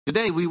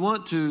Today we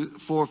want to,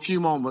 for a few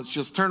moments,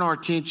 just turn our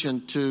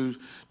attention to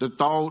the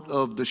thought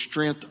of the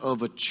strength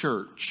of a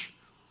church.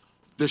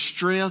 The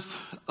strength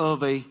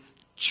of a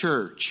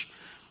church.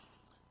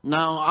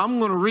 Now, I'm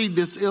going to read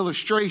this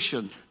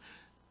illustration,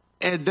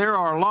 and there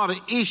are a lot of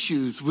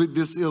issues with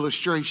this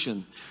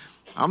illustration.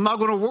 I'm not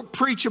going to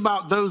preach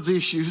about those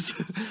issues,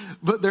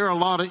 but there are a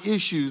lot of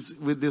issues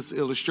with this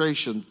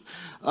illustration.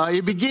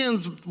 It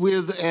begins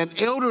with an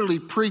elderly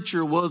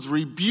preacher was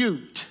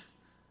rebuked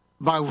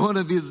by one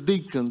of his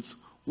deacons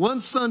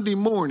one Sunday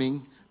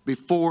morning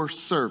before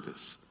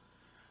service.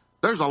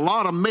 There's a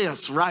lot of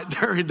mess right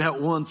there in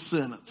that one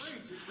sentence.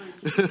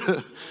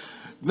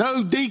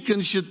 No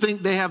deacon should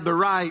think they have the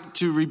right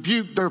to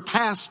rebuke their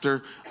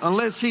pastor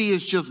unless he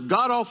is just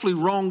god-awfully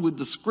wrong with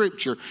the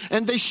scripture.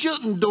 And they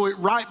shouldn't do it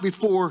right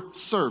before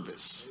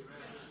service.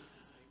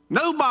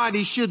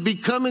 Nobody should be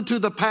coming to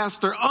the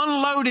pastor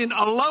unloading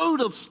a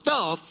load of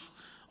stuff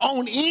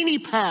on any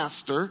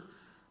pastor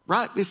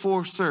right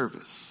before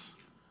service.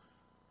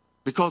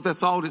 Because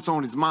that's all that's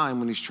on his mind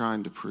when he's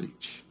trying to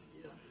preach.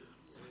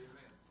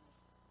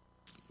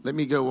 Let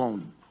me go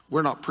on.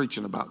 We're not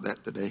preaching about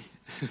that today.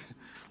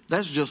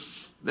 There's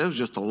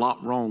just a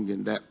lot wrong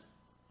in that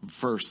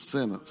first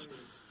sentence.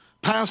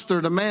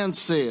 Pastor, the man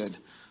said,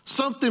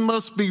 something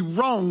must be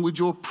wrong with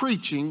your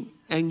preaching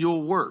and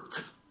your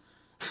work.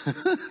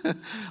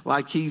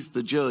 Like he's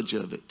the judge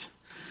of it.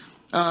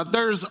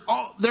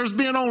 There's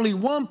been only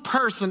one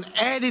person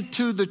added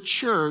to the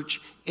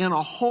church in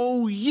a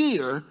whole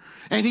year,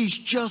 and he's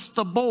just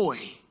a boy.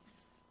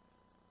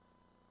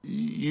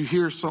 You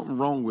hear something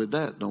wrong with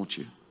that, don't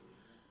you?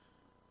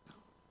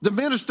 The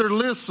minister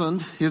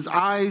listened, his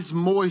eyes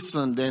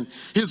moistened, and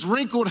his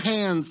wrinkled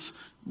hands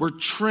were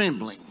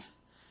trembling.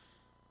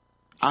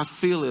 I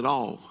feel it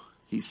all,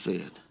 he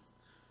said.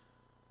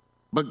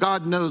 But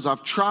God knows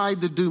I've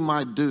tried to do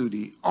my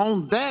duty.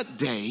 On that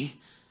day,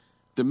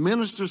 the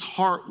minister's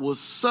heart was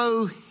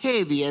so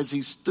heavy as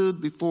he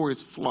stood before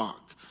his flock.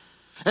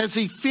 As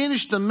he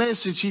finished the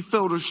message, he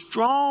felt a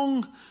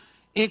strong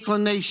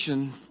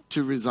inclination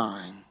to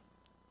resign.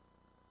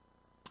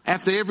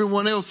 After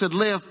everyone else had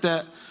left,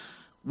 that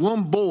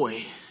one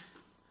boy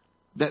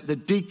that the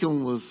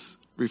deacon was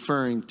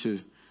referring to,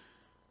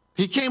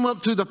 he came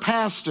up to the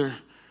pastor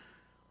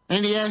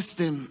and he asked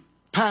him,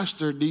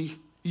 Pastor, do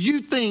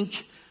you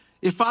think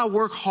if I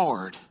work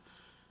hard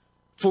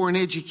for an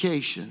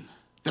education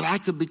that I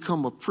could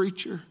become a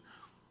preacher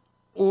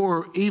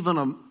or even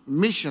a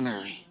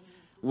missionary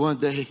one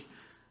day?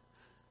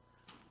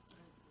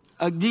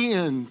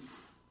 Again,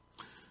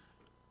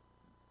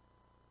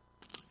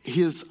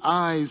 his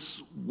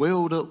eyes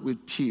welled up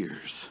with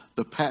tears,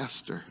 the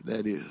pastor,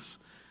 that is.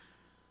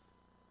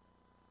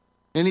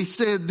 And he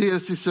said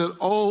this, he said,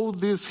 oh,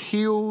 this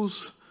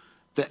heals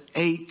the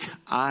ache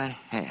I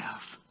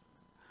have.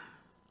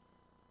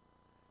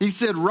 He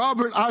said,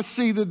 Robert, I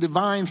see the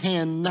divine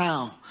hand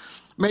now.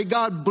 May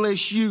God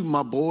bless you,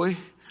 my boy.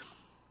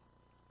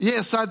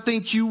 Yes, I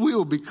think you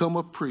will become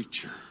a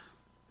preacher.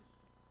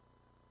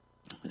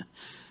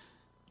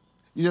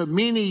 You know,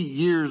 many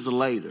years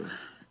later,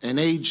 an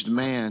aged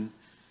man,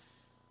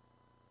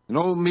 an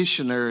old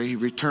missionary,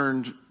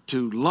 returned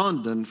to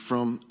London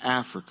from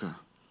Africa.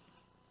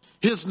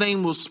 His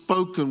name was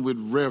spoken with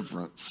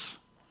reverence.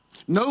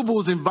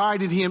 Nobles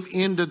invited him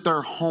into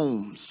their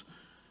homes.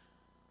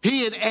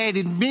 He had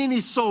added many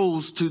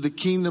souls to the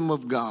kingdom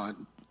of God,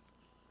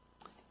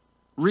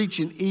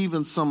 reaching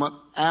even some of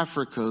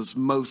Africa's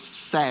most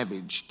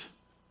savaged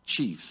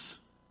chiefs.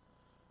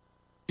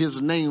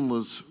 His name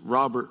was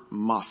Robert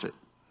Moffat.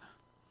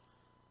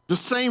 The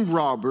same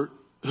Robert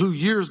who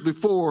years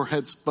before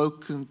had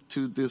spoken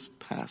to this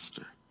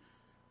pastor.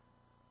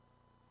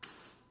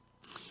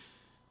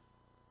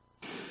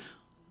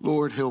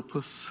 Lord, help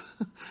us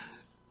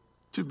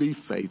to be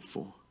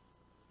faithful.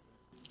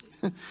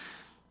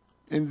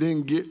 And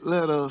then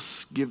let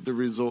us give the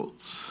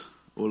results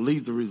or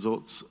leave the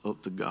results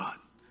up to God.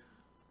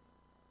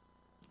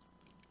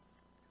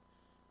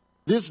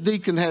 This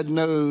deacon had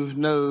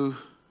no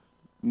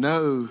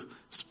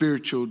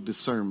spiritual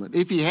discernment.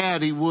 If he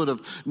had, he would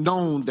have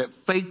known that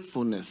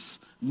faithfulness,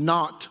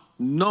 not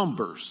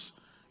numbers,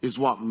 is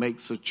what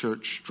makes a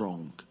church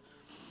strong.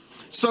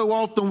 So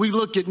often we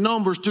look at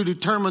numbers to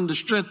determine the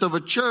strength of a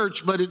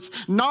church, but it's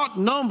not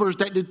numbers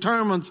that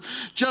determines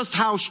just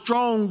how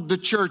strong the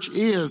church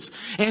is.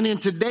 And in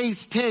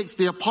today's text,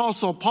 the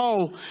Apostle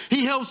Paul,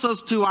 he helps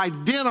us to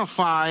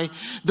identify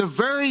the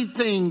very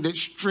thing that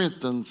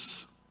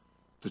strengthens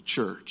the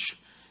church.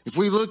 If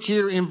we look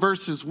here in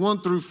verses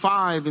 1 through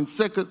 5 in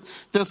 2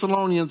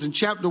 Thessalonians in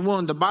chapter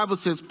 1, the Bible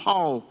says,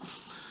 Paul,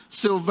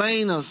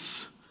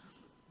 Silvanus,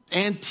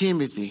 and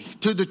Timothy,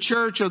 to the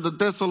church of the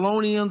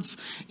Thessalonians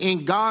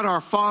in God our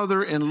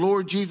Father and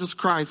Lord Jesus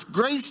Christ,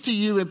 grace to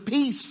you and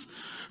peace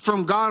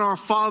from God our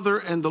Father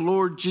and the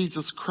Lord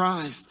Jesus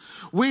Christ.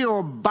 We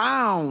are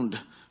bound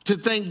to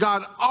thank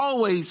God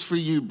always for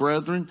you,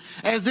 brethren,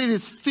 as it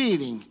is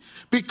fitting,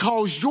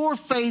 because your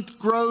faith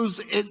grows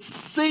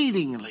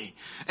exceedingly,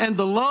 and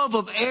the love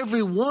of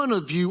every one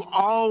of you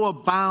all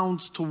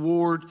abounds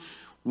toward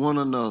one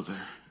another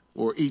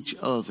or each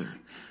other,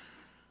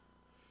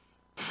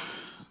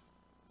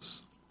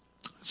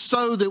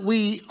 so that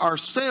we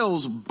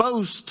ourselves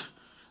boast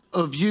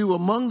of you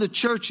among the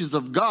churches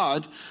of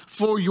God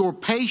for your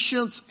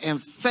patience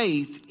and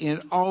faith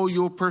in all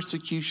your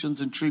persecutions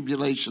and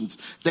tribulations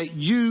that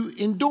you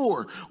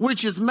endure,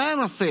 which is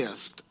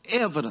manifest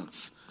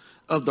evidence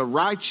of the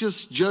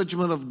righteous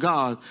judgment of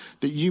God,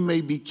 that you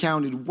may be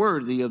counted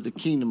worthy of the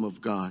kingdom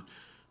of God,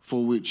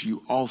 for which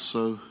you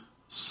also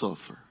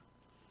suffer.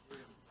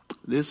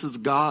 This is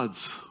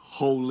God's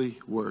holy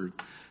word.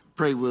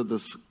 Pray with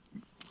us.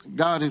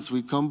 God, as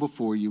we come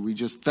before you, we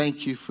just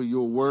thank you for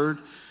your word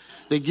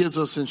that gives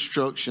us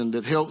instruction,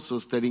 that helps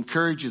us, that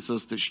encourages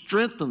us, that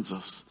strengthens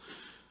us.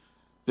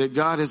 That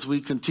God, as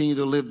we continue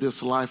to live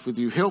this life with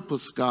you, help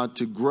us, God,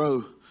 to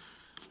grow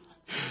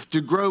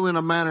in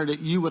a manner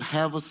that you would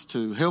have us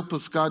to. Help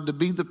us, God, to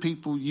be the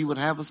people you would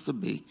have us to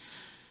be.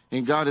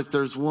 And God, if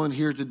there's one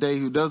here today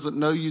who doesn't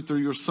know you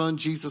through your Son,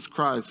 Jesus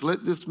Christ,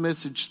 let this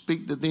message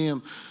speak to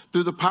them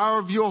through the power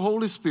of your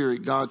Holy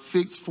Spirit, God.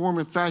 Fix, form,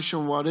 and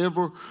fashion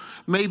whatever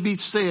may be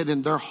said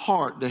in their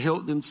heart to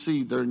help them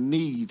see their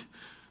need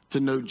to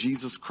know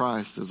Jesus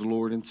Christ as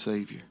Lord and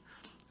Savior.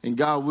 And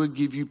God, we'll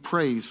give you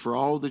praise for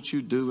all that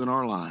you do in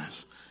our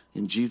lives.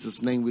 In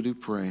Jesus' name we do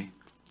pray.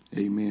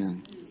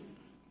 Amen.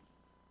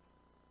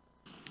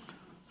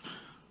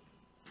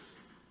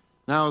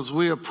 Now, as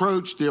we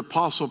approach the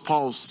Apostle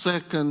Paul's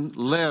second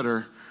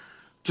letter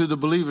to the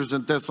believers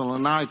in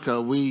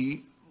Thessalonica,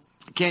 we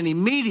can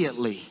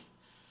immediately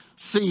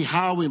see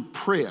how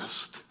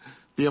impressed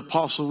the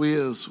apostle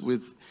is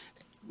with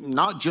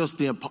not just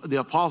the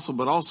apostle,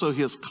 but also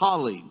his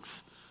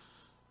colleagues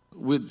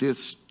with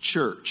this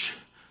church.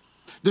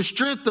 The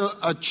strength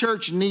a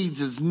church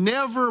needs is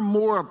never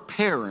more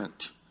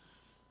apparent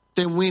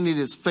than when it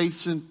is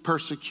facing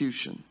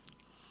persecution.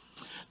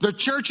 The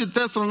church at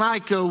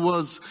Thessalonica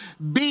was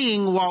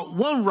being what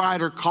one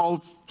writer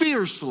called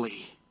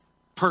fiercely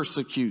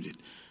persecuted.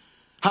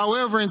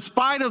 However, in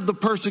spite of the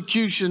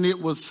persecution, it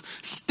was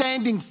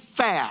standing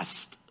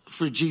fast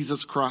for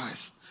Jesus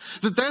Christ.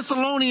 The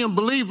Thessalonian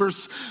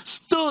believers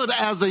stood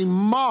as a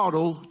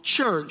model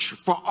church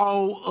for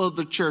all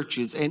other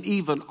churches and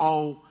even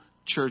all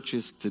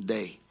churches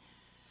today.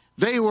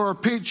 They were a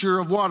picture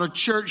of what a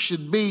church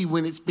should be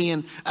when it's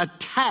being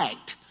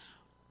attacked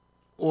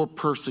or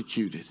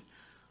persecuted.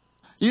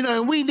 You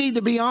know, we need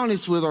to be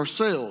honest with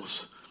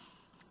ourselves.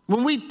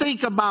 When we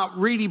think about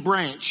Reedy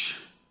Branch,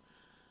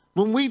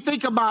 when we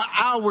think about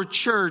our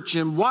church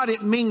and what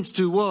it means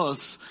to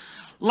us,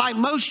 like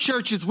most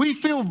churches, we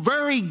feel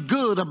very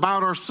good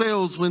about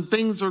ourselves when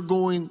things are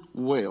going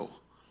well.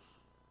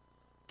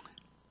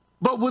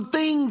 But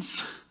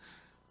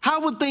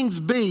how would things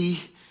be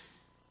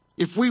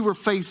if we were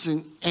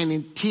facing an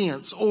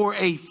intense or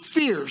a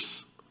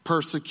fierce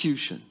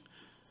persecution?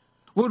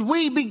 Would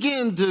we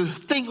begin to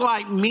think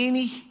like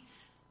many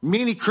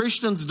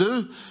Christians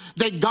do,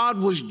 that God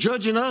was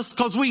judging us?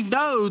 Because we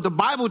know the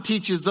Bible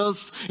teaches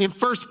us in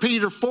 1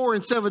 Peter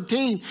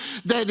 4:17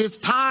 that it's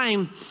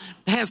time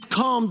has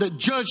come that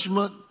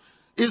judgment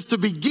is to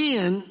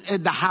begin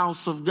at the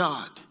house of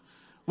God.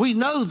 We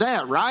know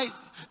that, right?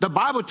 The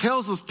Bible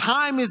tells us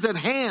time is at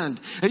hand.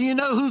 And you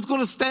know who's going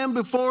to stand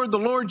before the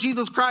Lord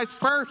Jesus Christ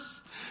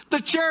first? The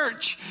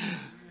church.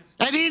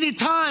 At any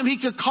time, he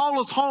could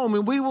call us home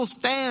and we will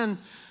stand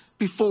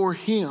before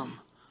him.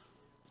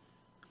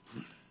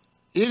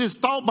 It is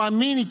thought by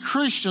many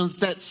Christians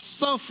that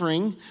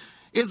suffering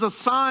is a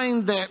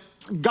sign that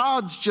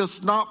God's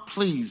just not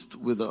pleased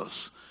with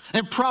us.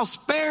 And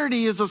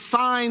prosperity is a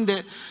sign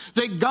that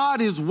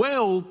God is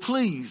well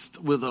pleased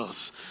with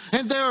us.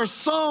 And there are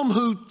some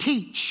who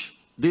teach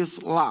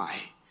this lie.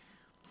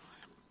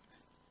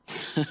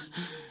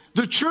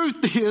 The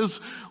truth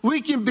is,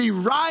 we can be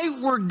right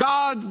where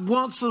God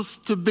wants us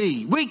to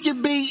be. We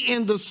can be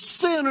in the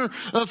center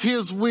of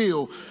his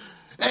will.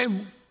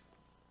 And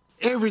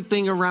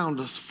everything around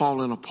us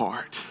falling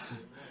apart.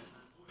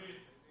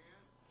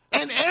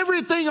 And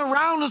everything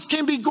around us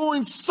can be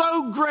going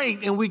so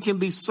great, and we can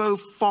be so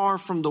far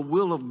from the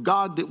will of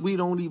God that we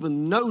don't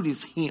even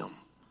notice him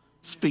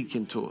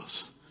speaking to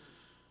us.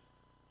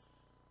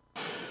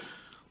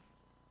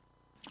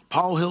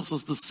 Paul helps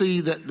us to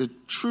see that the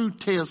true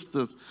test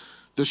of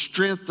the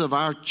strength of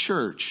our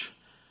church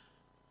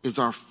is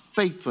our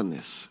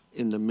faithfulness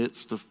in the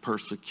midst of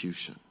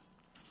persecution.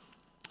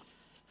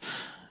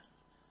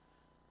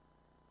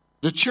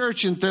 The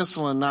church in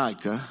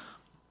Thessalonica,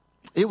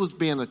 it was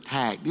being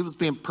attacked. It was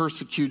being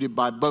persecuted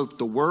by both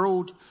the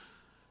world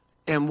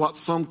and what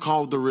some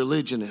called the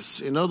religionists.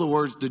 In other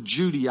words, the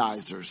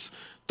Judaizers,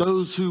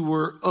 those who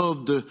were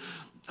of the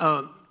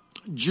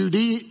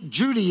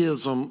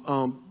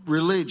Judaism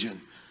religion.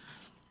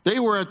 They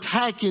were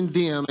attacking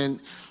them,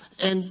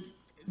 and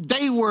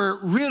they were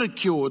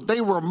ridiculed. They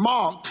were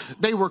mocked.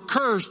 They were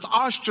cursed,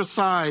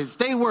 ostracized.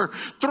 They were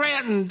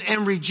threatened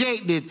and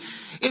rejected.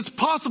 It's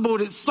possible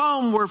that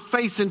some were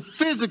facing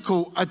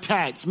physical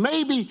attacks.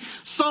 Maybe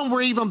some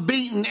were even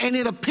beaten, and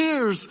it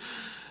appears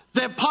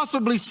that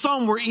possibly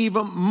some were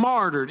even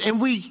martyred. And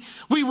we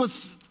would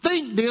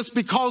think this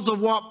because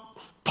of what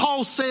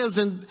Paul says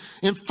in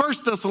 1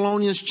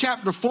 Thessalonians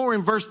chapter 4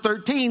 and verse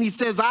 13. He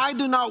says, I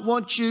do not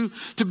want you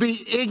to be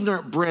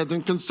ignorant,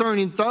 brethren,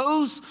 concerning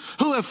those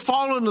who have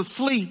fallen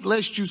asleep,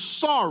 lest you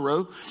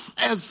sorrow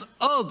as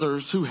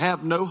others who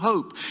have no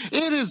hope.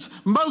 It is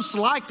most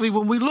likely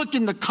when we look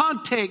in the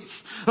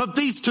context of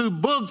these two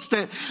books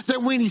that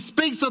when he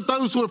speaks of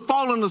those who have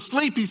fallen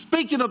asleep, he's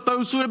speaking of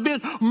those who have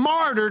been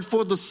martyred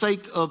for the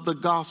sake of the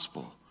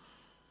gospel.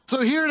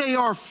 So here they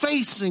are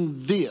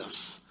facing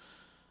this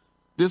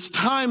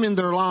time in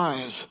their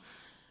lives.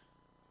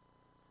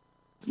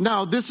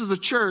 Now, this is a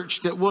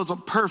church that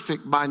wasn't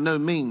perfect by no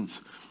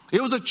means.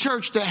 It was a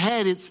church that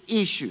had its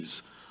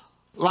issues,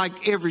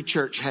 like every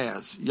church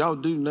has. Y'all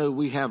do know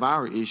we have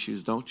our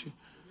issues, don't you?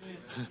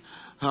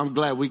 I'm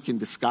glad we can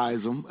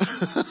disguise them.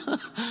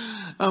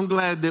 I'm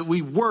glad that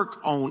we work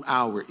on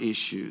our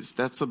issues.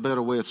 That's a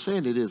better way of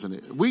saying it, isn't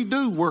it? We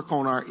do work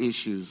on our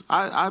issues.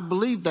 I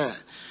believe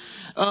that.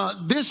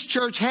 This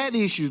church had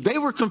issues. They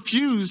were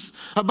confused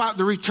about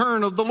the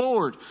return of the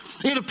Lord.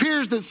 It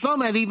appears that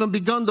some had even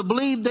begun to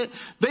believe that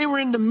they were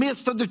in the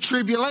midst of the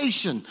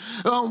tribulation.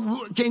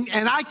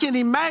 And I can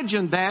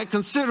imagine that,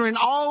 considering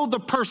all the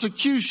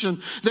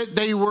persecution that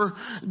they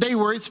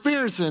were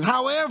experiencing.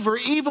 However,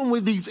 even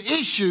with these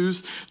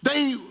issues,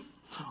 they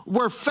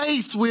were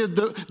faced with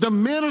the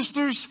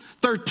ministers,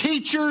 their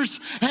teachers,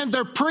 and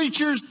their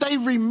preachers. They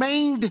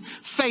remained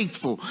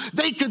faithful.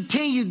 They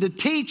continued to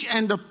teach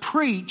and to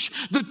preach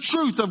the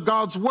truth of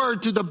God's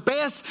word to the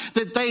best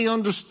that they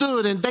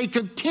understood. And they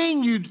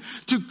continued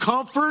to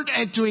comfort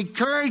and to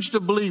encourage the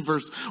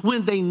believers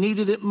when they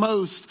needed it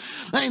most.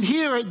 And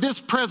here at this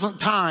present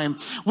time,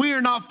 we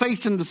are not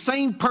facing the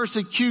same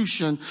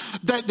persecution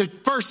that the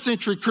first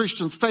century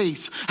Christians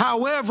faced.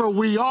 However,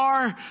 we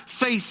are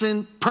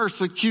facing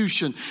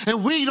persecution.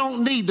 And we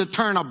don't need to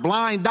turn a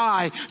blind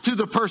eye to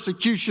the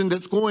persecution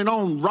that's going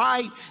on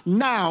right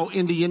now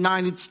in the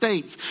United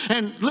States.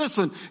 And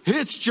listen,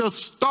 it's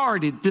just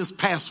started this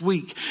past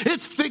week.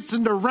 It's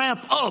fixing to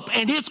ramp up,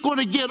 and it's going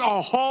to get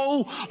a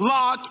whole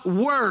lot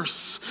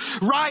worse.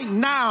 Right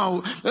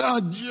now,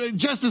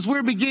 just as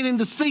we're beginning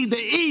to see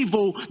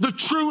the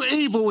true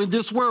evil in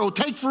this world.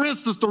 Take, for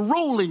instance, the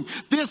ruling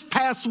this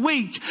past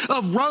week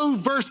of Roe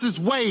versus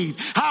Wade,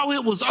 how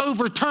it was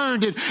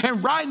overturned.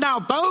 And right now,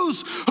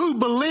 those who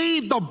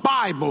believe the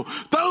Bible,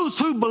 those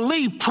who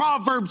believe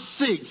Proverbs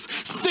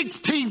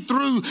 6:16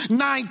 through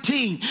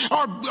 19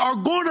 are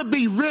going to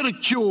be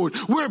ridiculed.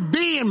 We're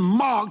being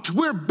mocked.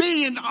 We're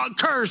being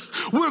cursed.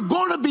 We're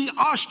going to be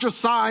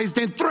ostracized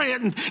and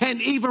threatened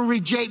and even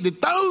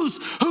rejected. Those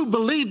who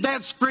believe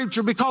that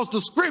scripture, because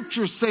the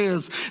scripture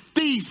says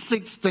these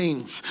 6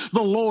 things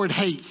the Lord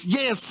hates.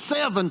 Yes,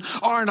 7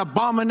 are an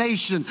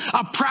abomination.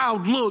 A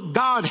proud look,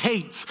 God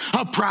hates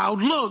a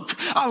proud look.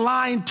 A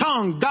lying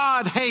tongue,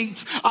 God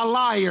hates a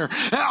liar.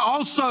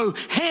 Also,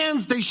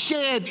 hands that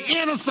shed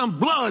innocent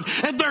blood.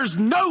 And there's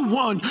no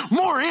one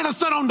more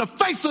innocent on the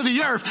face of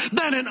the earth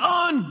than an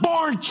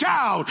unborn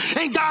child.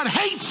 And God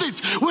hates it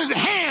when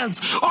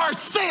hands are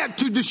sent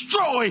to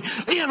destroy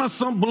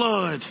innocent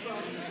blood.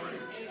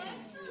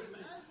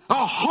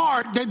 A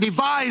heart that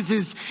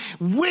devises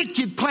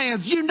wicked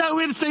plans. You know,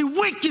 it's a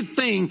wicked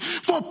thing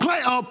for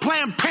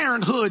Planned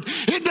Parenthood.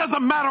 It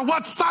doesn't matter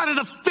what side of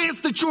the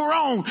fence that you're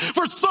on.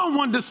 For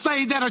someone to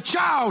say that a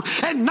child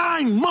at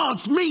 9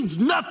 months means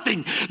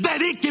nothing,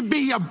 that it can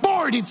be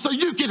aborted so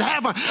you can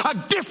have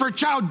a different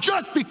child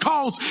just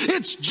because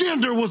its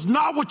gender was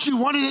not what you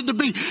wanted it to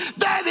be.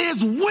 That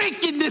is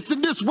wickedness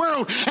in this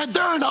world. And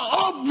they're in an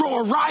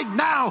uproar right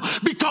now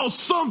because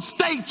some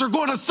states are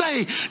going to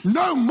say,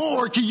 no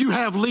more can you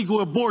have legal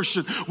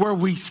abortion where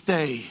we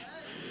stay.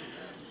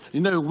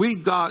 You know, I'm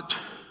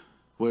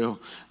going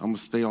to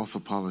stay off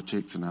of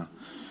politics now.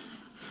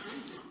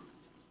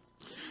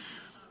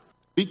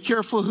 Be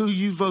careful who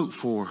you vote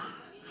for,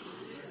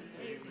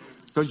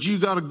 because you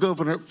got a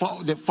governor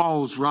that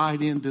falls right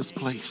in this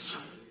place.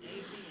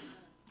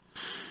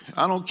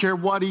 I don't care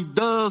what he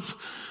does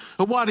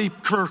or what he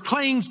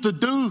proclaims to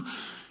do.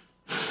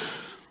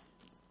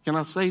 Can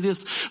I say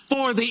this?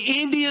 For the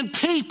Indian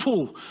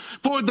people,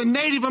 for the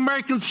Native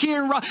Americans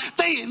here,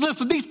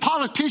 listen, these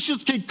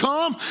politicians can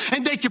come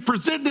and they can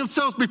present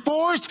themselves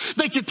before us.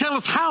 They can tell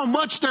us how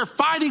much they're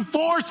fighting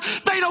for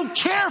us. They don't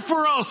care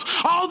for us.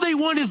 All they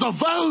want is a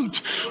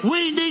vote.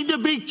 We need to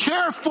be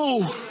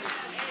careful.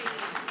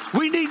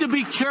 We need to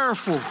be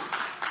careful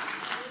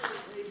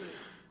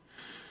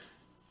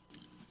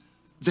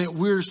that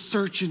we're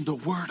searching the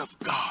Word of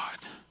God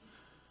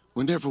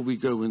whenever we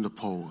go into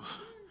polls.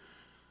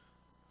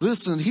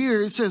 Listen,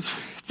 here it says,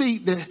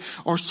 feet that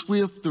are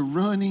swift to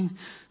running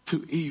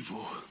to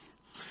evil.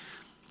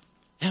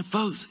 And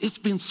folks, it's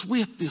been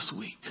swift this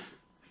week.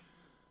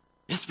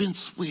 It's been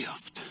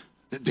swift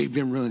that they've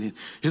been running.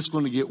 It's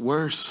going to get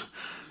worse.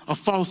 A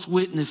false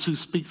witness who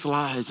speaks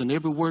lies, and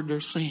every word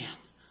they're saying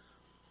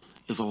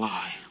is a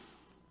lie.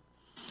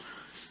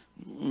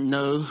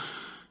 No,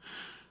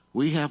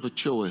 we have a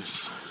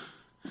choice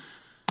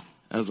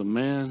as a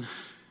man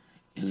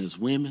And as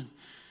women,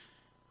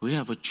 we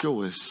have a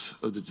choice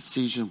of the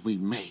decision we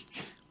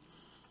make.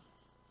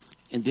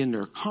 And then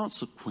there are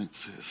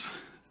consequences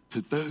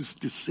to those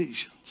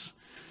decisions.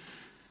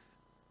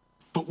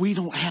 But we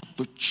don't have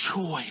the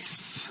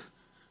choice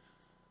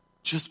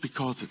just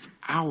because it's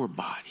our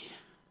body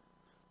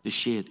to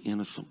shed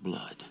innocent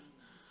blood.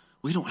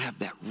 We don't have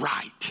that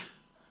right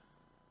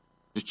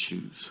to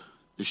choose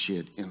to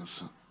shed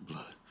innocent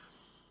blood.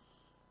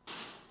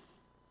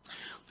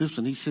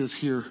 Listen, he says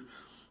here,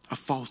 a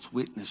false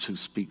witness who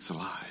speaks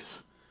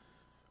lies.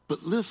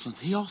 But listen,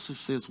 he also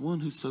says one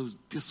who sows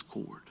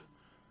discord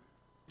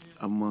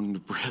among the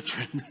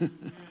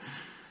brethren.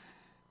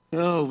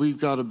 Oh, we've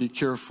got to be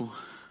careful.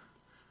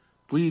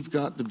 We've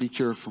got to be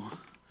careful.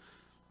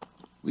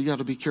 We got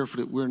to be careful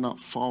that we're not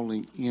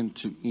falling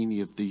into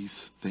any of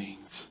these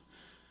things.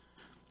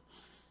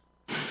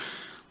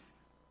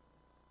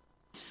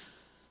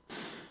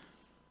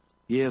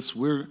 Yes,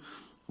 we're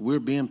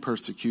being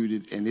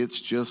persecuted, and it's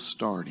just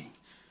starting.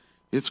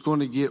 It's going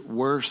to get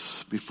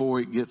worse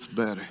before it gets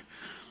better.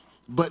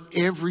 But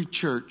every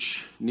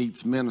church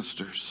needs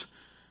ministers,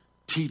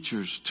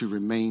 teachers to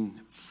remain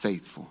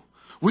faithful.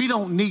 We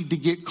don't need to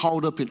get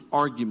caught up in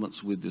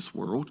arguments with this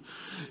world.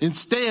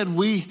 Instead,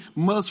 we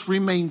must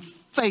remain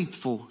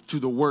faithful to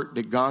the work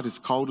that God has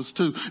called us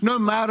to. No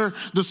matter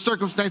the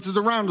circumstances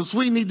around us,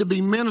 we need to be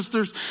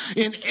ministers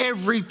in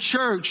every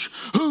church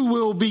who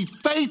will be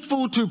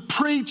faithful to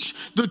preach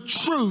the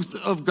truth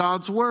of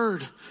God's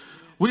word.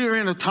 We are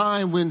in a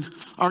time when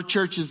our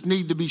churches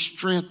need to be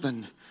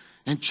strengthened,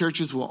 and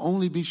churches will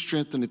only be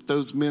strengthened if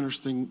those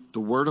ministering the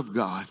word of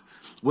God,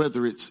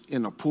 whether it's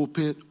in a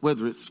pulpit,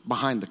 whether it's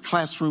behind the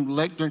classroom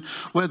lectern,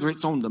 whether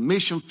it's on the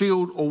mission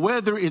field, or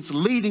whether it's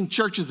leading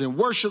churches in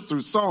worship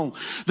through song,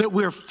 that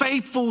we're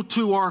faithful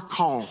to our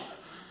call.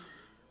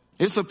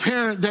 It's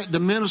apparent that the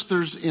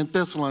ministers in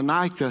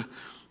Thessalonica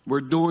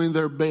were doing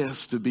their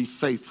best to be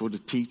faithful to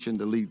teach and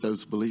to lead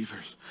those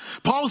believers.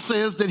 Paul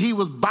says that he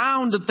was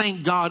bound to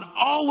thank God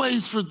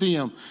always for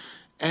them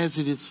as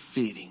it is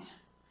fitting.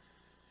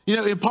 You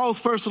know, in Paul's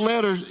first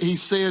letter, he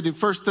said in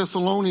 1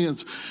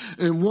 Thessalonians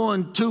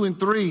 1, 2, and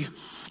 3,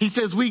 he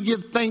says, we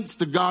give thanks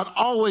to God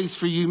always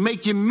for you,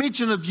 making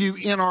mention of you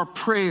in our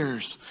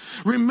prayers,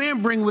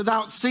 remembering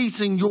without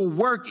ceasing your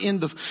work in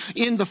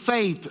the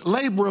faith,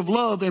 labor of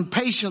love, and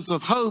patience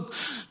of hope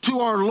to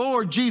our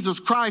Lord Jesus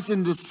Christ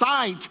in the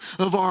sight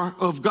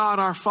of God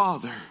our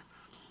Father.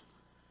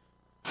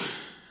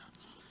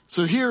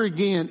 So here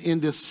again in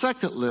this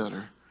second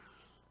letter,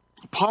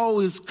 Paul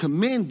is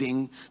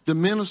commending the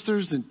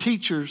ministers and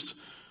teachers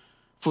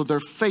for their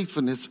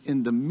faithfulness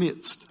in the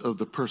midst of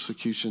the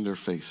persecution they're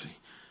facing.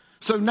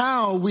 So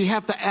now we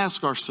have to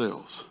ask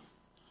ourselves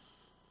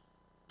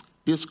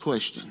this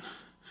question.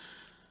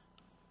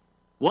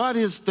 What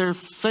is their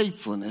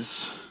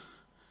faithfulness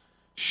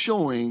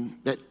showing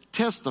that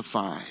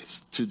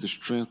testifies to the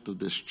strength of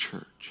this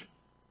church?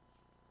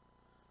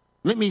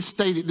 Let me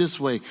state it this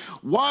way.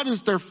 What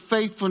is their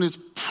faithfulness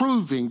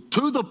proving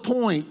to the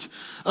point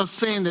of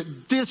saying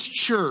that this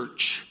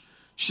church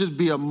should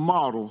be a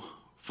model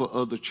for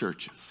other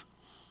churches?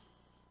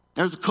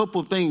 There's a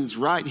couple of things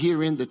right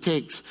here in the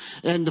text.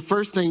 And the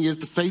first thing is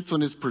the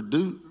faithfulness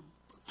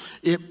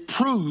it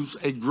proves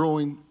a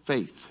growing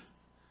faith.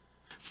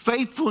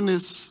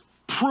 Faithfulness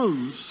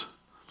proves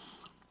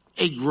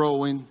a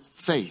growing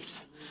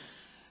faith.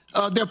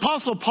 The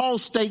Apostle Paul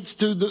states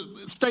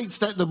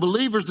that the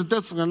believers in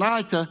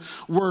Thessalonica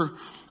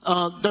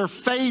their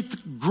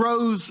faith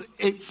grows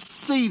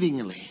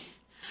exceedingly.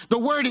 The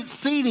word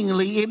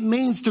exceedingly, it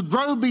means to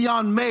grow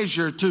beyond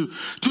measure, to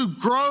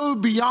grow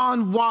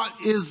beyond what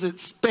is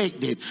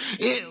expected.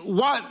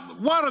 What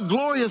a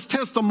glorious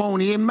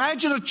testimony.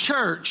 Imagine a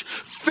church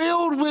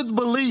filled with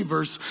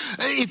believers,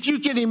 if you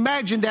can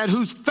imagine that,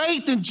 whose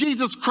faith in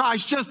Jesus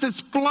Christ just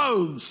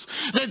explodes,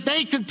 that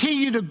they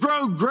continue to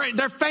grow great.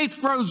 Their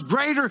faith grows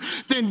greater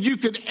than you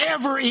could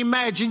ever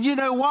imagine. You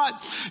know what?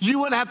 You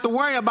wouldn't have to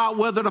worry about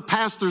whether the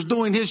pastor's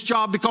doing his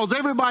job, because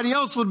everybody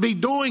else would be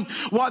doing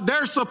what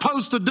they're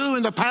supposed to do,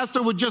 and the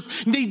pastor would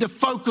just need to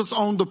focus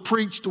on the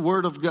preached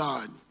word of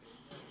God.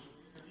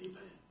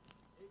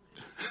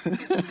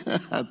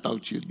 I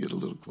thought you'd get a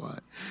little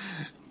quiet.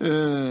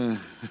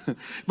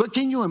 But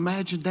can you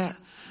imagine that,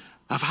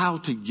 of how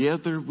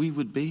together we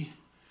would be?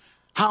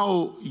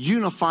 How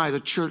unified a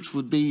church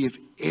would be if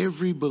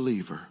every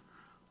believer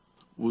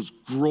was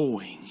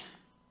growing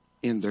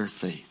in their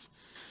faith.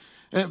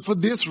 And for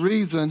this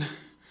reason,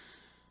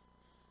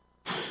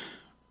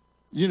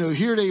 you know,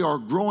 here they are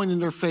growing in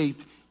their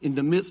faith in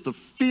the midst of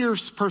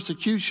fierce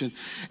persecution.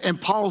 And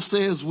Paul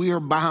says we are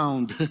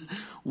bound.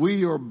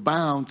 We are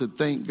bound to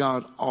thank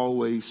God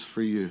always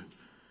for you.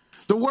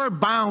 The word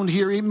bound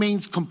here, it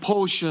means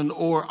compulsion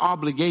or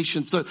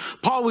obligation. So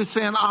Paul is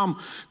saying, I'm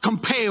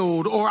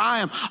compelled, or I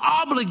am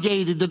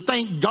obligated to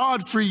thank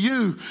God for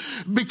you,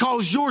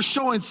 because you're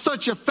showing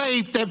such a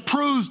faith that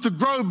proves to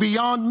grow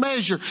beyond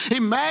measure.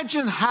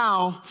 Imagine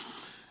how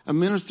a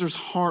minister's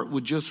heart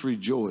would just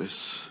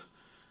rejoice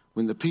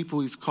when the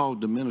people he's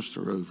called to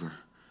minister over,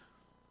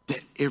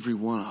 that every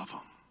one of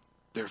them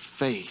their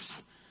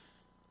faith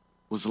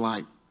was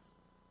like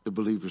the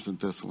believers in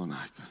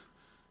Thessalonica,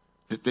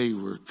 that they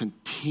were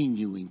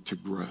continuing to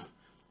grow.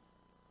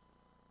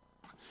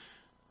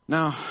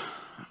 Now,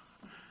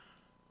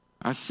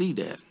 I see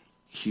that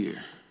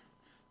here.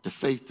 The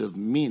faith of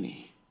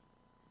many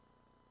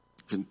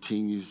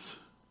continues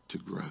to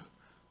grow.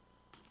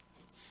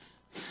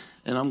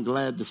 And I'm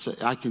glad to say,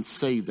 I can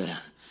say that.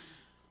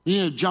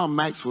 You know, John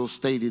Maxwell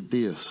stated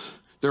this.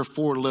 There are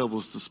 4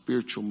 levels to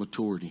spiritual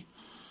maturity.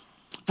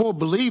 For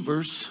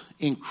believers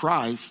in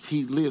Christ,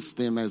 he lists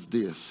them as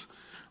this: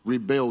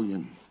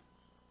 rebellion.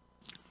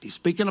 He's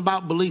speaking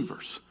about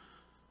believers.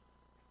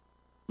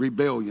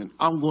 Rebellion.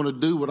 I'm going to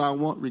do what I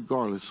want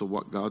regardless of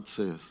what God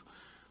says.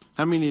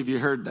 How many of you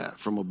heard that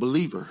from a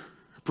believer,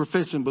 a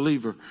professing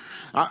believer?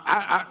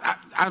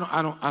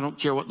 I don't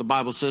care what the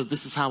Bible says.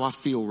 This is how I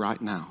feel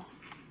right now.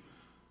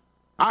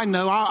 I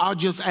know I'll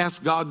just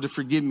ask God to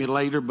forgive me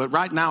later, but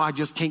right now I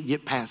just can't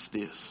get past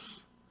this.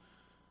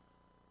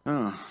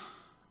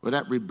 But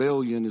that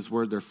rebellion is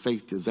where their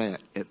faith is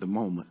at the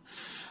moment.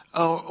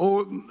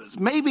 Or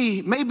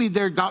maybe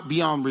they got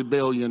beyond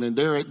rebellion and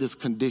they're at this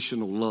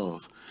conditional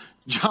love.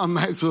 John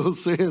Maxwell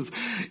says,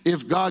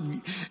 if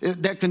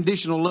that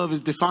conditional love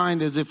is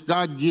defined as if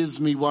God gives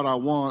me what I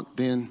want,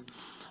 then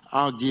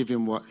I'll give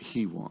him what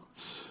he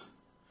wants.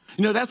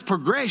 You know, that's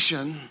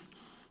progression,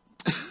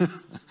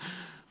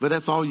 but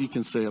that's all you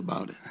can say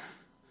about it.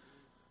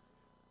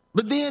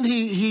 But then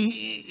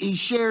he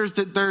shares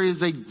that there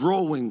is a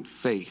growing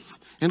faith.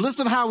 And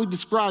listen how he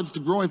describes the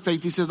growing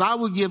faith. He says, I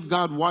will give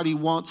God what he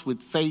wants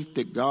with faith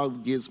that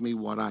God gives me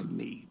what I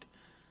need.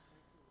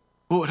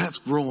 Boy, that's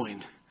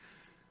growing.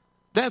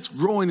 That's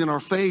growing in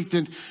our faith.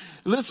 And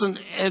listen,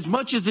 as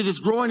much as it is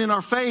growing in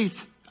our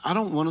faith, I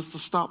don't want us to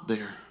stop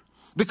there.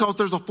 Because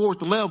there's a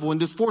 4th level, and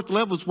this 4th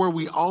level is where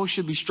we all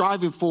should be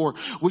striving for,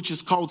 which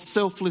is called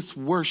selfless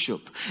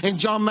worship. And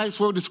John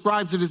Maxwell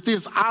describes it as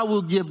this: I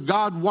will give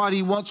God what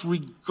he wants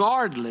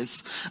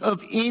regardless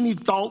of any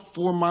thought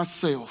for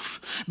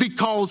myself,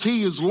 because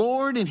he is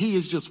Lord and he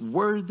is just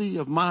worthy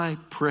of my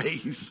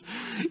praise.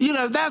 You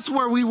know, that's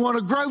where we want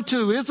to grow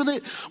to, isn't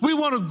it? We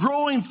want a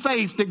growing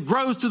faith that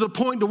grows to the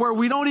point to where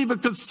we don't even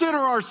consider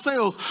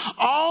ourselves.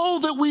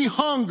 All that we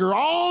hunger,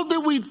 all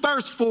that we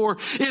thirst for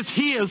is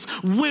his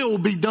will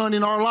be done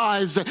in our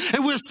lives.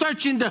 And we're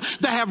searching to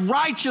have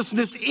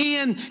righteousness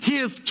in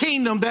his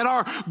kingdom, that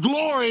our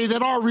glory,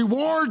 that our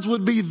rewards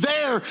would be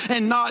there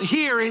and not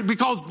here. And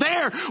because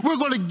there, we're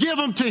going to give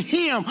them to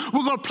him.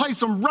 We're going to place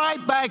them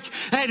right back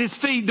at his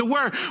feet, to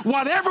where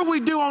whatever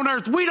we do on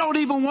earth, we don't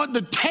even want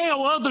to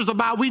tell others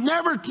about. We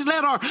never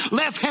let our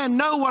left hand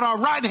know what our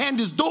right hand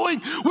is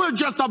doing. We're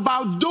just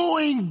about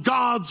doing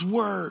God's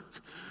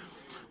work.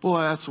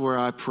 Boy, that's where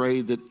I pray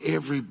that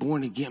every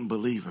born again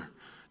believer,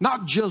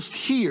 not just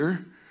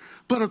here,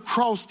 but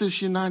across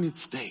this United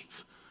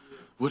States,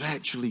 would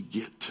actually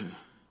get to.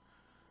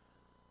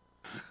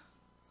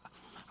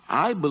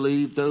 I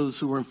believe those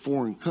who are in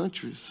foreign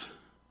countries,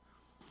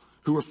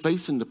 who are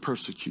facing the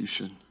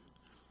persecution,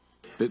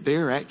 that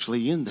they're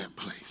actually in that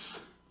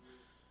place.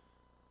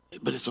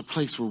 But it's a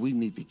place where we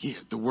need to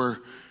get, to where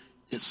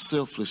it's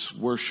selfless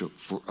worship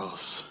for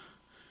us.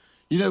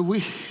 You know,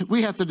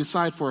 we have to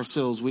decide for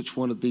ourselves which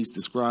one of these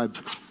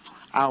describes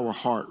our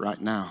heart right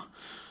now.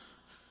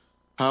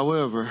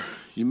 However,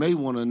 you may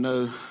want to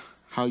know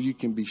how you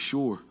can be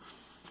sure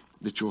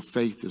that your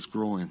faith is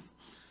growing.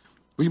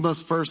 We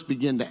must first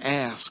begin to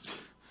ask,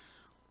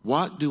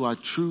 what do I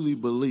truly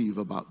believe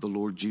about the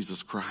Lord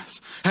Jesus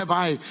Christ? Have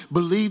I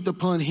believed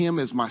upon him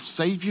as my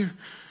Savior?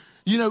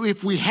 You know,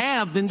 if we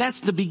have, then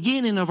that's the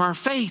beginning of our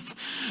faith.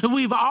 And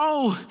we've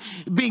all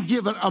been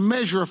given a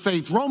measure of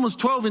faith. Romans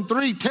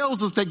 12:3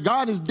 tells us that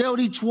God has dealt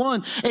each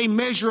one a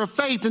measure of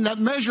faith. And that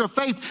measure of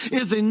faith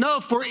is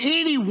enough for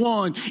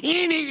anyone,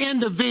 any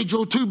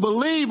individual, to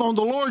believe on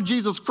the Lord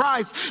Jesus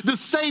Christ, to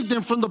save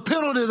them from the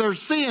penalty of their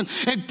sin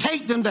and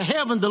take them to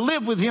heaven to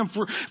live with him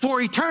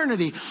for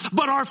eternity.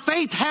 But our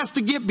faith has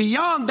to get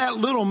beyond that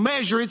little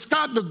measure. It's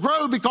got to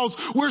grow, because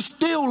we're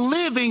still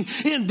living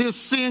in this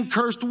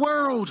sin-cursed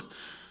world.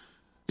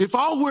 If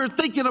all we're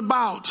thinking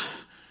about,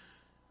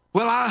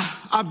 well,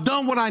 I've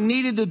done what I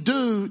needed to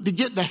do to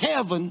get to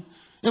heaven,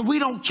 and we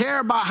don't care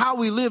about how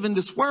we live in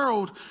this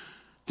world,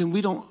 then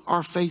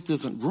our faith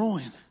isn't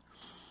growing.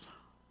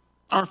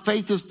 Our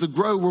faith is to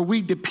grow where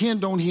we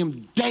depend on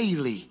him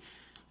daily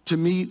to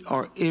meet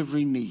our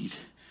every need.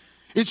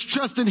 It's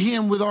trusting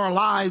him with our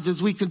lives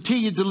as we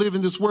continue to live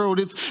in this world.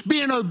 It's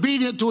being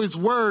obedient to his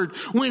word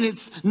when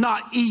it's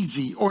not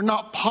easy or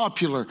not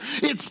popular.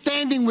 It's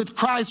standing with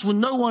Christ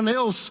when no one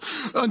else,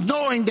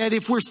 knowing that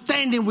if we're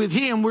standing with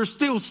him, we're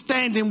still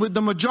standing with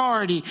the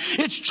majority.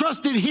 It's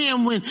trusting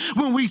him when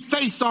we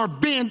face our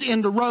bend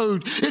in the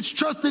road. It's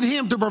trusting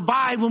him to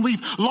provide when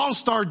we've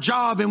lost our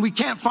job and we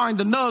can't find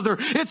another.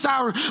 It's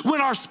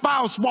when our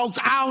spouse walks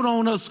out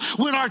on us,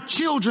 when our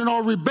children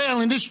are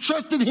rebelling. It's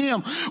trusting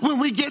him when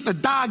we get the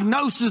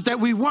diagnosis that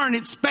we weren't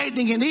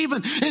expecting. And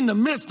even in the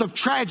midst of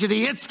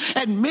tragedy, it's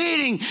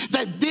admitting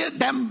that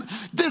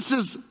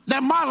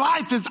that my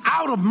life is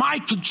out of my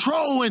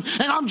control, and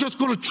I'm just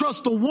going to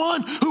trust the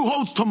one who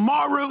holds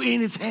tomorrow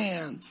in his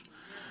hands.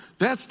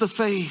 That's the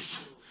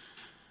faith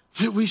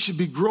that we should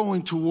be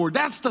growing toward.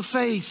 That's the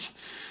faith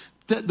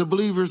that the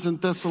believers in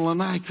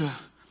Thessalonica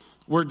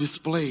were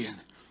displaying.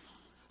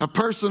 A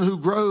person who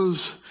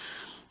grows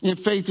in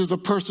faith is a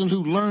person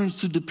who learns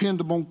to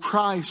depend upon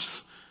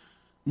Christ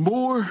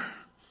more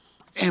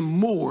and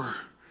more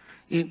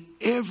in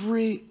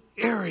every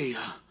area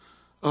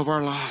of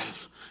our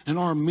lives. And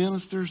our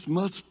ministers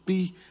must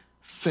be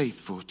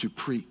faithful to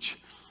preach,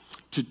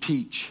 to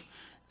teach,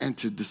 and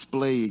to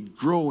display a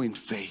growing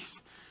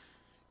faith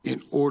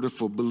in order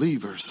for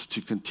believers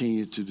to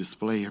continue to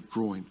display a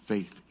growing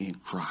faith in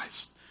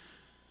Christ.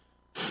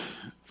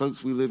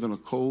 Folks, we live in a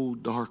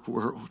cold, dark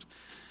world.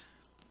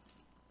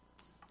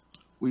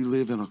 We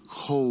live in a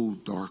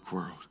cold, dark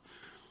world.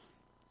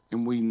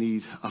 And we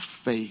need a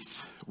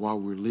faith while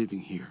we're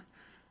living here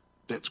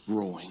that's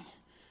growing.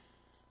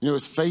 You know,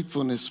 its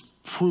faithfulness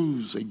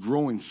proves a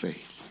growing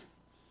faith.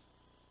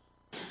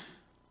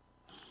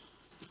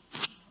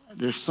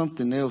 There's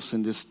something else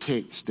in this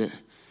text that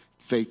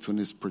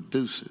faithfulness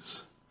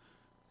produces,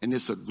 and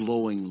it's a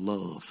glowing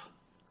love.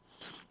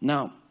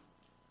 Now,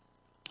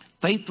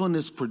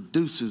 faithfulness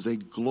produces a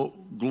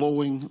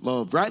glowing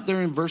love. Right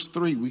there in verse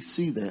 3, we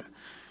see that.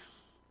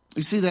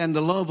 We see that in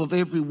the love of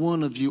every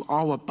one of you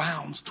all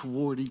abounds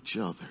toward each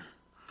other.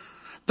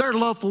 Their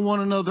love for one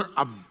another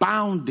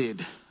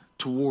abounded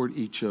toward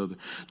each other.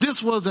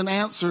 This was an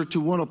answer to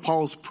one of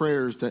Paul's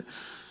prayers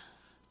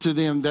to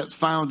them that's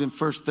found in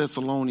 1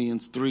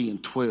 Thessalonians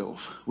 3:12,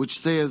 which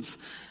says,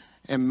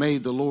 "And may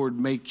the Lord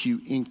make you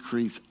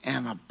increase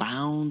and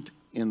abound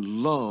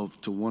in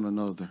love to one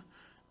another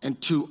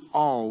and to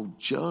all,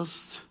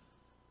 just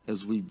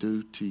as we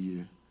do to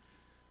you."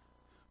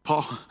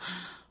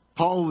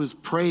 Paul was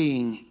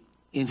praying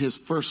in his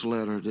first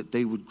letter that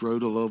they would grow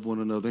to love one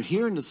another.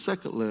 Here in the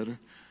second letter,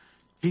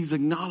 he's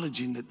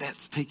acknowledging that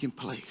that's taking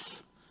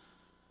place.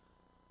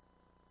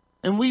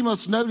 And we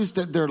must notice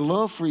that their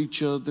love for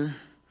each other,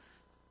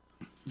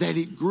 that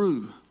it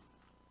grew.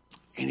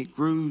 And it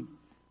grew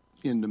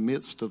in the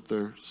midst of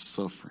their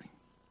suffering.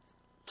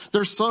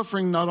 Their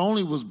suffering not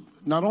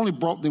only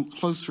brought them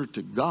closer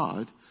to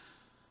God,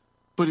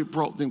 but it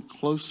brought them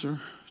closer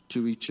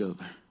to each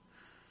other.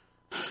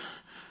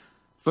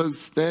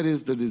 Folks, that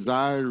is the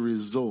desired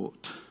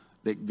result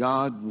that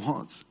God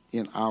wants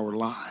in our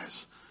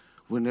lives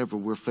whenever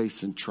we're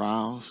facing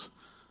trials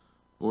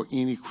or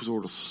any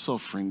sort of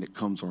suffering that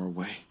comes our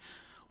way.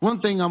 One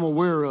thing I'm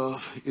aware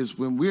of is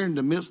when we're in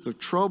the midst of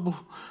trouble,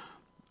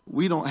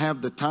 we don't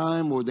have the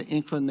time or the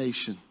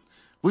inclination.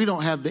 We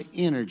don't have the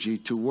energy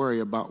to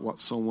worry about what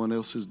someone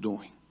else is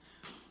doing.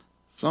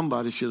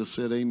 Somebody should have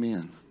said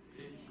amen.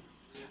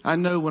 I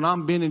know when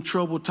I've been in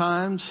troubled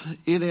times,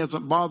 it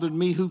hasn't bothered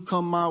me who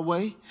come my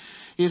way.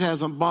 It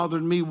hasn't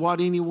bothered me what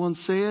anyone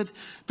said,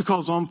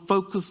 because I'm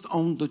focused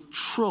on the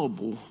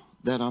trouble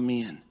that I'm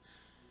in.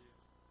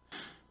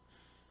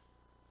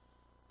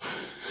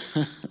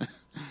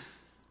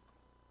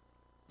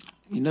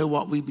 You know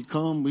what we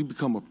become? We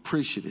become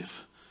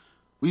appreciative.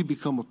 We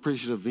become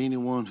appreciative of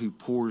anyone who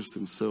pours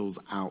themselves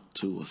out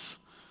to us.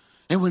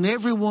 And when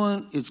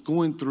everyone is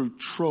going through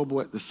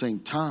trouble at the same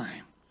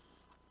time,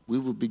 we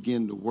will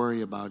begin to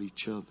worry about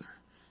each other.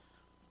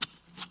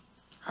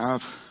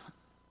 I've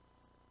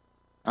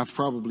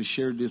probably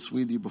shared this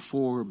with you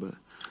before, but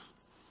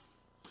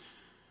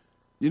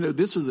you know,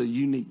 this is a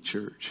unique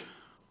church.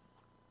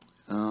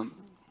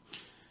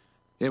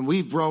 And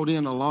we've brought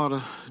in a lot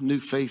of new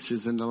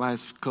faces in the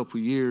last couple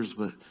of years,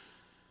 but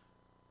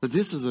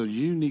this is a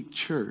unique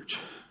church.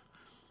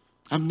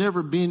 I've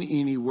never been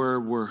anywhere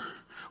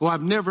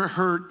I've never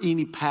heard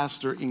any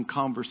pastor in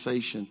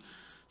conversation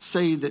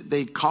say that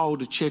they call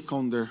to check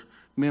on their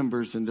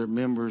members and their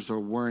members are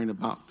worrying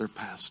about their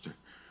pastor.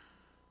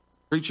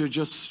 Preacher,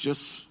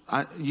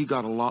 you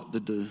got a lot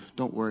to do.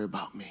 Don't worry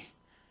about me.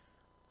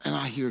 And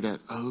I hear that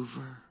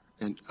over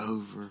and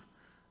over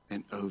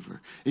and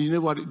over. And you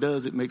know what it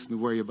does? It makes me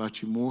worry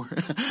about you more.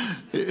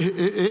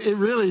 It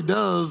really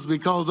does,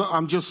 because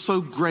I'm just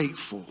so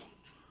grateful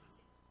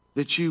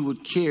that you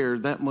would care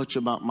that much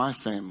about my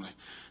family,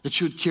 that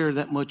you would care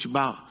that much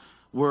about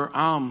where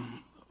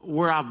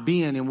I've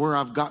been and where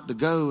I've got to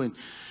go. And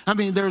I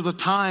mean, there's a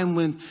time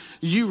when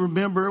you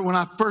remember when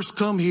I first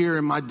come here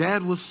and my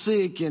dad was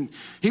sick and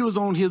he was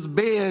on his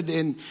bed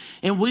and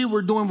we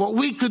were doing what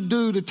we could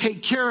do to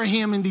take care of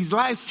him in these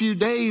last few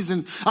days.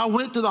 And I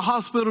went to the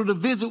hospital to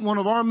visit one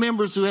of our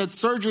members who had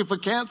surgery for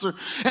cancer.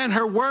 And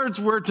her words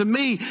were to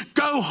me,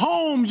 "Go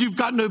home. You've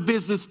got no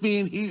business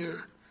being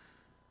here."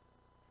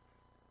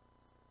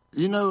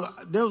 You know,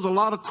 there was a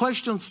lot of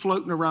questions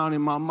floating around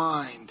in my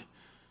mind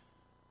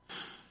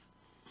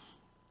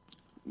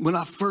when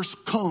I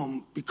first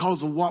come,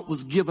 because of what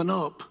was given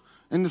up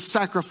and the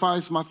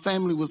sacrifice my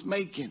family was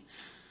making.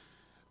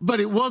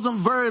 But it wasn't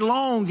very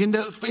long.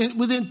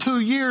 Within 2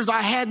 years,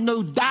 I had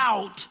no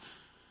doubt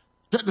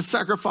that the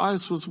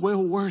sacrifice was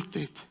well worth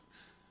it.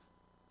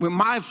 When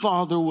my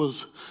father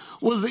was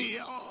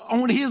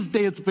on his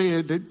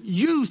deathbed, that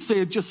you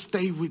said, just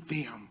stay with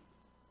them.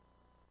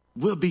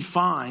 We'll be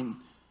fine,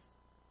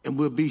 and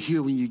we'll be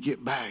here when you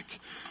get back.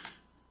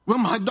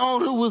 When my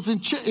daughter was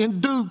in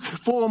Duke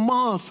for a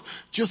month,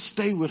 just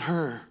stay with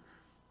her.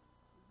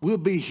 We'll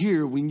be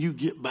here when you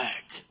get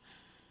back.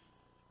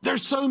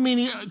 There's so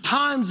many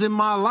times in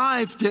my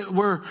life that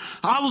where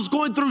I was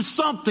going through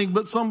something,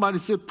 but somebody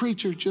said,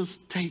 preacher,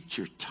 just take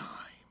your time.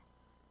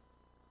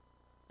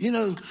 You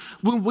know,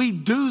 when we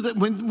do that,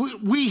 when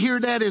we hear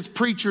that as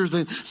preachers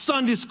and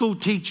Sunday school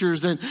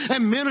teachers and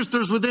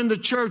ministers within the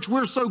church,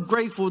 we're so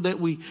grateful that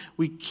we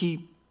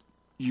keep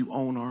you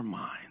on our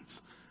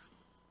minds.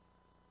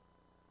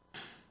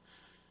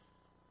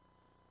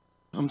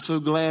 I'm so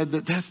glad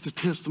that that's the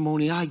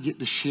testimony I get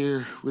to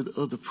share with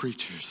other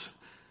preachers.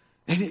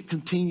 And it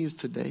continues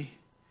today.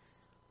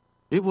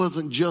 It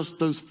wasn't just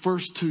those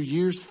first 2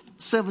 years.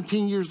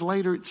 17 years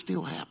later, it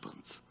still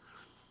happens.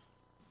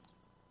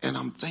 And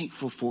I'm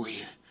thankful for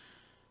you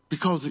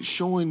because it's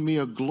showing me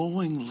a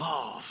glowing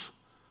love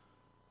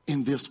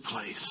in this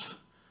place.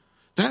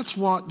 That's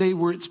what they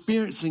were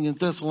experiencing in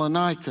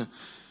Thessalonica.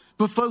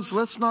 But folks,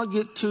 let's not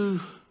get too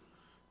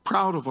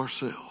proud of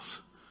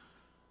ourselves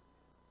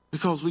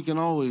because we can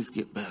always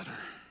get better.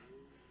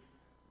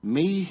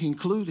 Me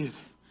included.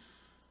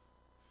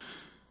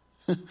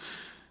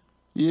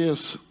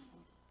 Yes,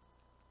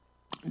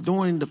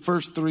 during the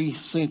first 3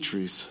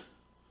 centuries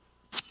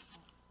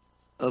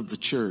of the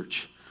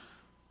church,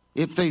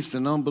 it faced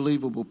an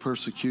unbelievable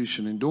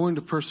persecution. And during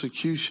the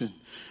persecution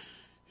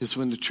is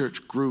when the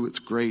church grew its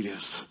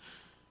greatest.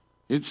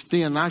 It's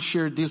then, I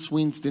shared this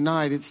Wednesday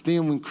night, it's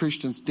then when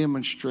Christians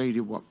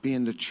demonstrated what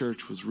being the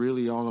church was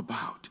really all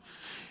about.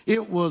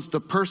 It was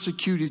the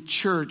persecuted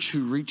church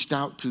who reached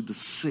out to the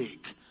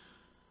sick.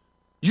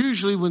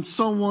 Usually when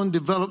someone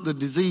developed a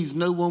disease,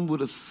 no one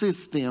would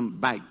assist them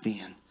back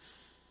then.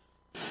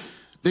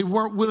 They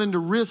weren't willing to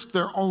risk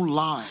their own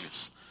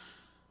lives.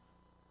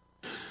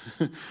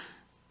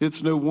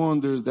 It's no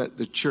wonder that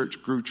the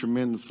church grew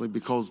tremendously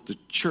because the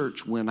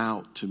church went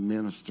out to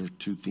minister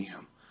to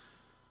them.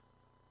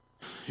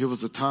 It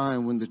was a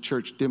time when the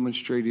church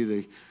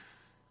demonstrated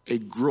a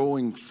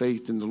growing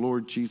faith in the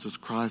Lord Jesus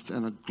Christ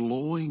and a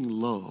glowing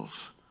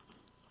love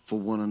for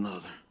one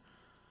another.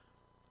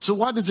 So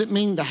what does it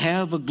mean to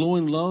have a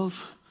glowing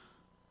love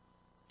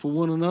for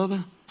one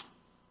another?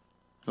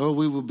 Oh,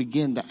 we will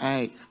begin to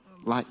act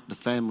like the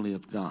family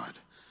of God.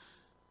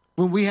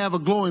 When we have a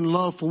glowing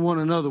love for one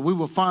another, we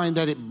will find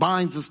that it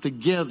binds us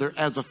together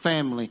as a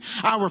family.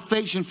 Our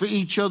affection for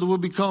each other will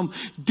become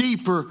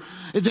deeper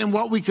than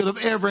what we could have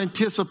ever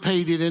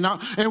anticipated.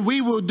 And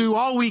we will do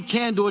all we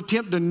can to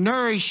attempt to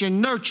nourish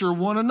and nurture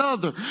one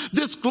another.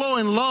 This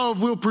glowing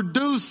love will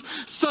produce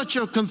such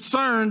a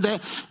concern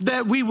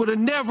that we would have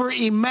never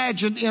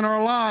imagined in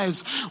our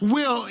lives.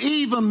 We'll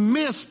even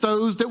miss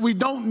those that we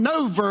don't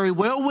know very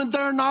well when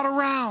they're not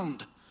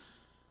around.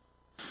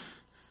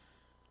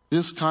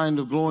 This kind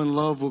of glowing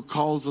love will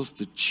cause us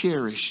to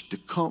cherish, to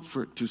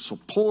comfort, to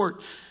support,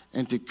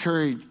 and to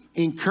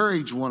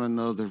encourage one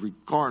another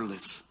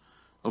regardless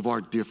of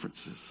our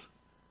differences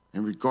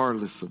and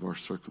regardless of our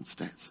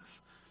circumstances.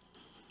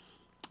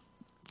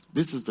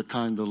 This is the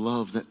kind of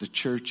love that the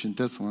church in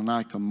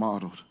Thessalonica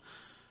modeled.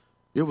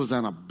 It was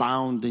an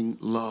abounding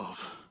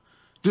love.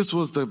 This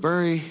was the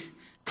very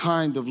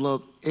kind of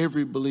love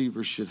every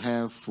believer should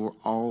have for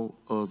all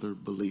other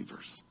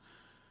believers.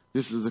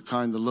 This is the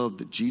kind of love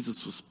that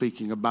Jesus was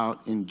speaking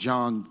about in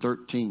John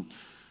 13,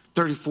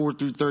 34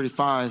 through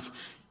 35.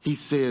 He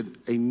said,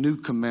 a new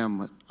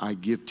commandment I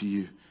give to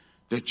you,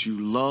 that you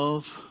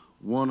love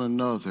one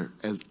another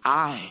as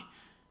I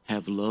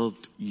have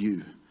loved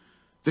you,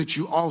 that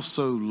you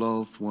also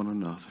love one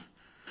another.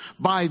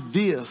 By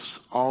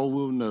this, all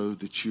will know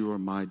that you are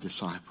my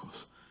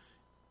disciples,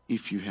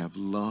 if you have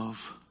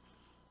love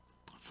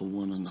for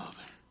one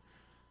another.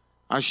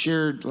 I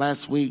shared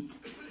last week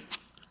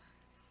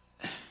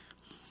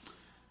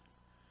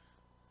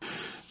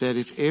that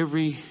if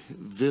every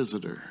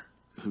visitor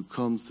who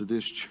comes to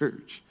this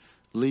church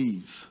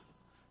leaves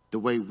the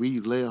way we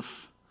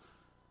left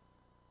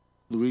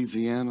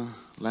Louisiana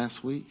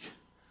last week,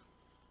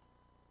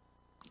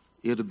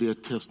 it'll be a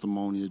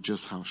testimony of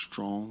just how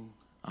strong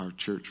our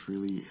church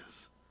really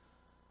is.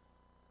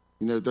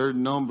 You know, their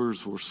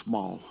numbers were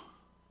small.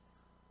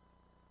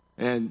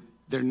 And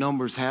their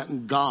numbers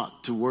hadn't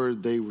got to where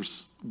they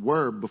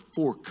were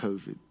before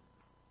COVID.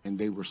 And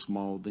they were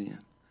small then.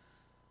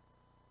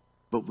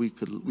 But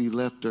we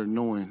left there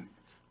knowing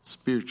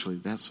spiritually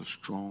that's a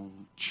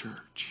strong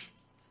church.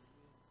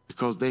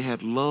 Because they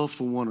had love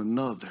for one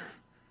another.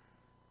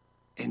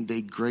 And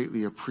they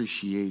greatly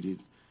appreciated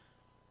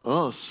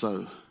us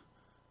so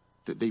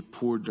that they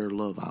poured their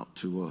love out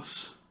to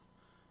us.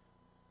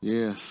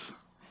 Yes.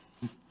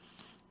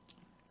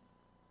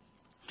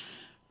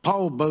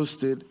 Paul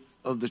boasted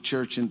of the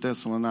church in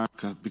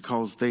Thessalonica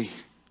because they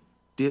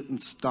didn't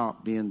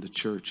stop being the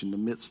church in the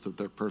midst of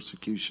their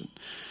persecution.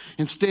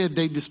 Instead,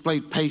 they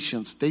displayed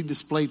patience. They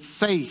displayed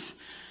faith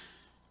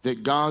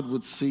that God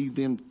would see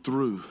them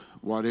through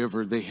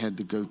whatever they had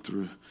to go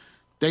through.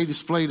 They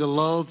displayed a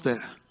love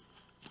that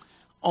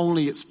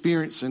only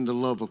experiencing the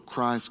love of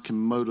Christ can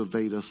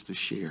motivate us to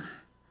share.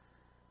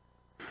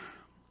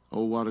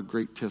 Oh, what a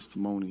great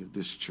testimony of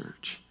this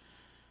church.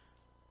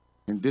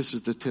 And this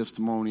is the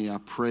testimony I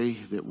pray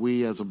that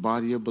we as a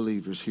body of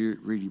believers here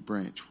at Reedy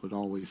Branch would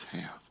always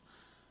have.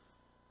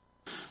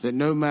 That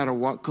no matter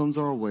what comes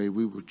our way,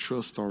 we will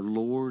trust our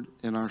Lord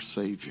and our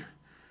Savior.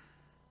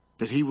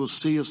 That he will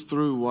see us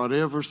through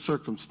whatever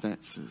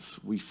circumstances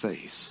we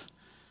face.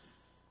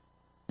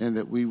 And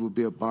that we will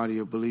be a body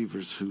of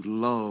believers who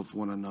love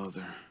one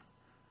another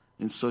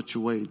in such a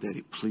way that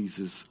it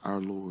pleases our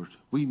Lord.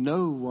 We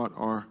know what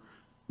our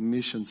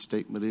mission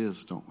statement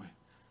is, don't we?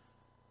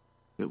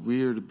 That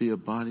we are to be a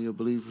body of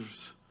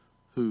believers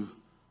who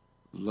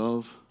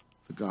love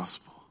the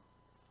gospel,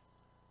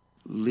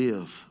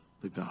 live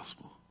the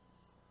gospel,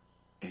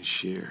 and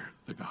share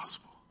the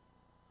gospel.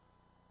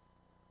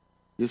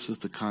 This is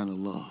the kind of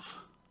love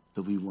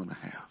that we want to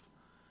have.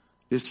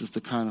 This is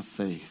the kind of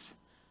faith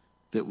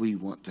that we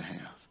want to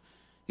have.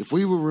 If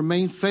we will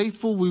remain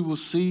faithful, we will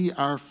see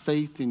our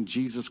faith in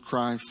Jesus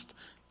Christ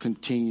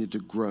continue to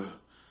grow,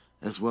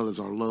 as well as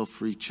our love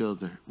for each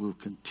other will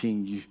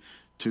continue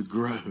to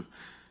grow,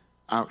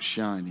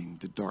 outshining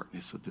the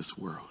darkness of this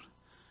world.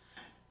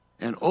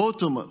 And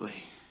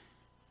ultimately,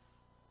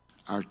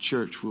 our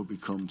church will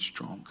become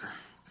stronger.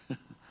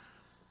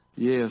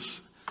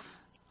 Yes,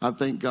 I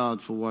thank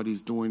God for what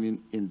he's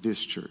doing in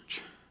this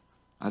church.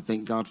 I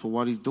thank God for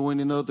what he's doing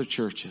in other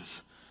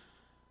churches.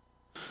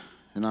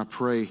 And I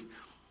pray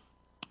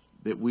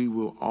that we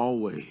will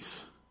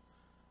always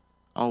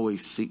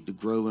seek to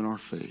grow in our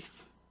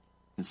faith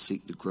and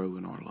seek to grow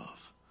in our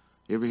love.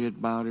 Every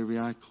head bowed, every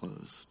eye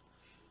closed.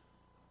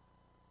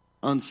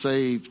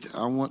 Unsaved,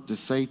 I want to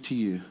say to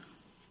you,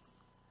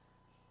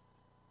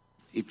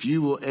 if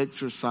you will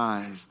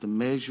exercise the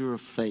measure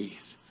of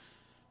faith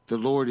the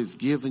Lord has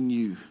given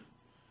you,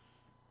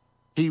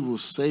 he will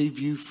save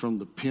you from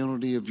the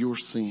penalty of your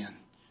sin.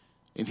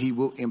 And he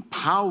will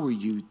empower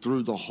you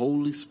through the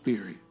Holy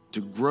Spirit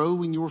to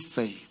grow in your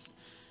faith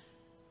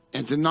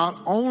and to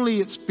not only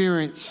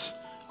experience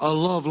a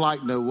love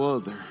like no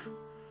other,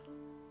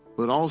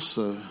 but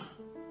also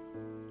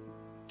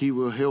he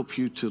will help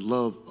you to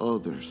love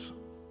others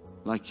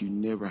like you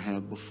never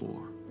have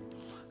before.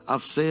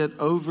 I've said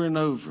over and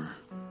over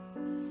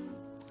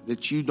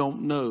that you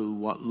don't know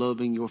what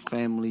loving your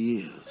family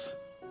is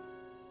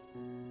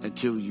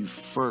until you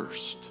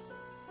first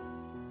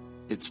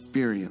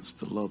experience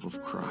the love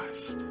of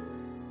Christ.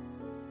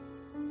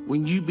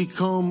 When you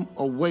become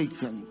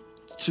awakened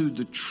to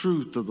the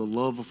truth of the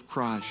love of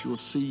Christ, you'll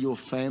see your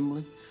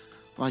family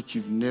like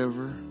you've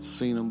never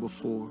seen them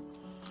before.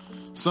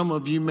 Some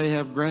of you may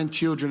have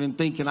grandchildren and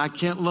thinking, I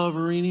can't love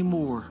her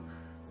anymore.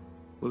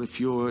 Well,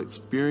 if you'll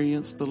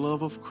experience the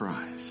love of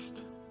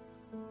Christ,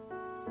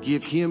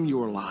 give him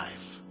your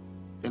life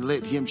and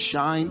let him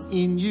shine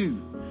in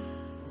you,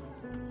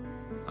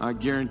 I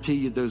guarantee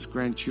you those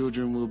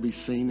grandchildren will be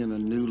seen in a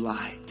new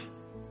light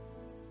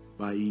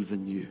by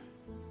even you.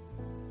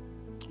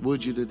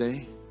 Would you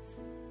today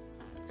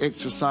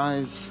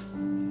exercise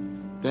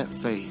that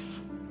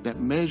faith, that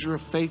measure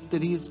of faith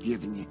that he has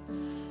given you?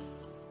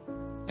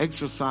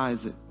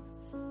 Exercise it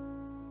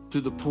to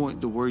the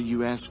point to where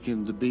you ask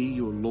him to be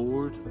your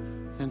Lord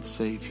and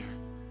Savior.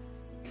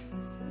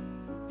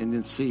 And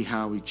then see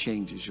how he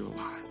changes your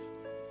life.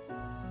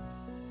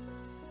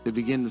 To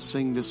begin to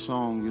sing this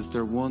song, is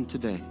there one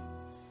today?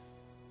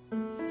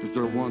 Is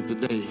there one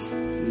today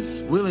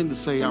who's willing to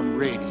say, I'm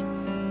ready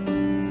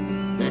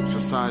to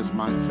exercise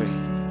my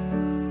faith.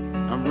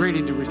 I'm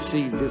ready to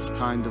receive this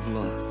kind of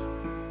love.